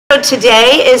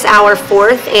today is our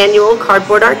 4th annual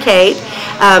Cardboard Arcade.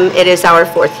 It is our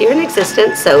 4th year in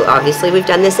existence, so obviously we've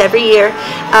done this every year.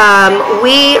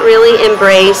 We really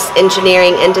embrace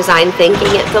engineering and design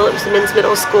thinking at Phillips Simmons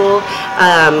Middle School.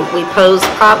 We pose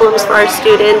problems for our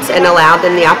students and allow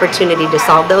them the opportunity to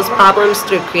solve those problems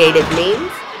through creative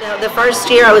means. The first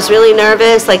year I was really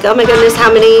nervous, like, oh my goodness, how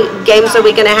many games are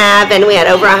we going to have? And we had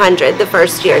over 100 the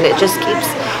first year, and it just keeps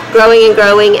growing and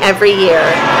growing every year.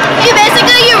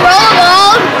 Basically, you roll a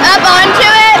ball up onto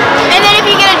it, and then if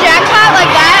you get a jackpot like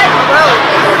that,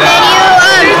 then you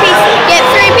get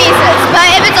 3 pieces. But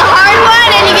if it's a hard one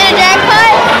and you get a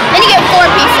jackpot, then you get 4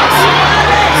 pieces.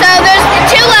 So there's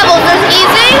 2 levels. There's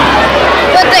easy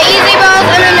with the easy balls,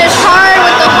 and then there's hard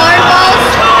with the hard balls.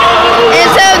 And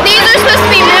so these are supposed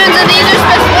to be moons, and these are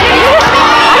supposed to be,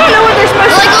 I don't know what they're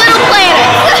supposed to be. Like little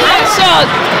planets. So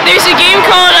there's a game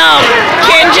called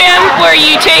Can Jam where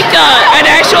you take an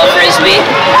actual frisbee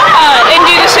and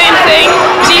do the same thing.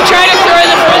 So you try to throw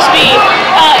the frisbee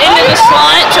into the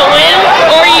slot to win,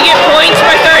 or you get points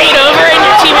by throwing it over and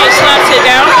your teammate slaps it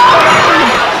down.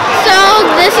 So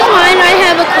this is mine. I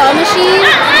have a claw machine.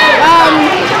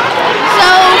 So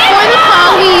for the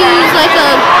claw we use like a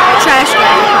trash can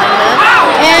kind of,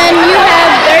 and you have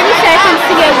 30 seconds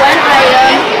to get one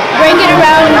item, bring it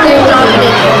around and drop it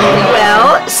in.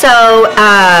 Well, so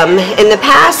in the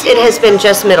past it has been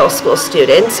just middle school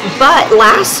students, but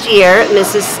last year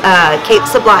Mrs. Kate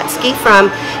Sablotsky from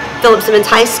Phillips Simmons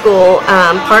High School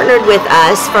partnered with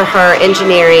us for her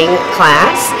engineering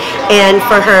class, and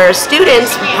for her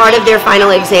students, part of their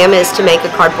final exam is to make a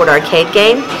cardboard arcade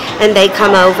game, and they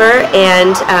come over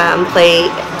and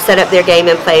set up their game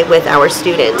and play with our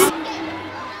students.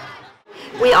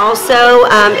 We also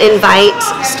invite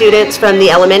students from the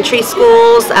elementary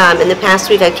schools. In the past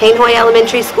we've had Cainhoy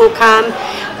Elementary School come,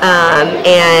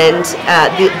 and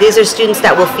these are students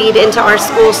that will feed into our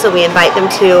school, so we invite them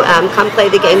to come play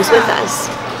the games with us.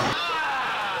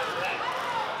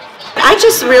 I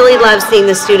just really love seeing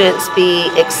the students be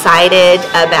excited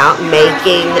about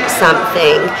making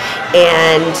something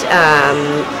and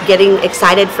getting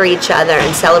excited for each other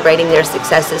and celebrating their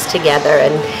successes together,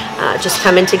 and just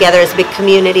coming together as a big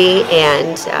community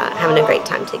and having a great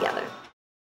time together.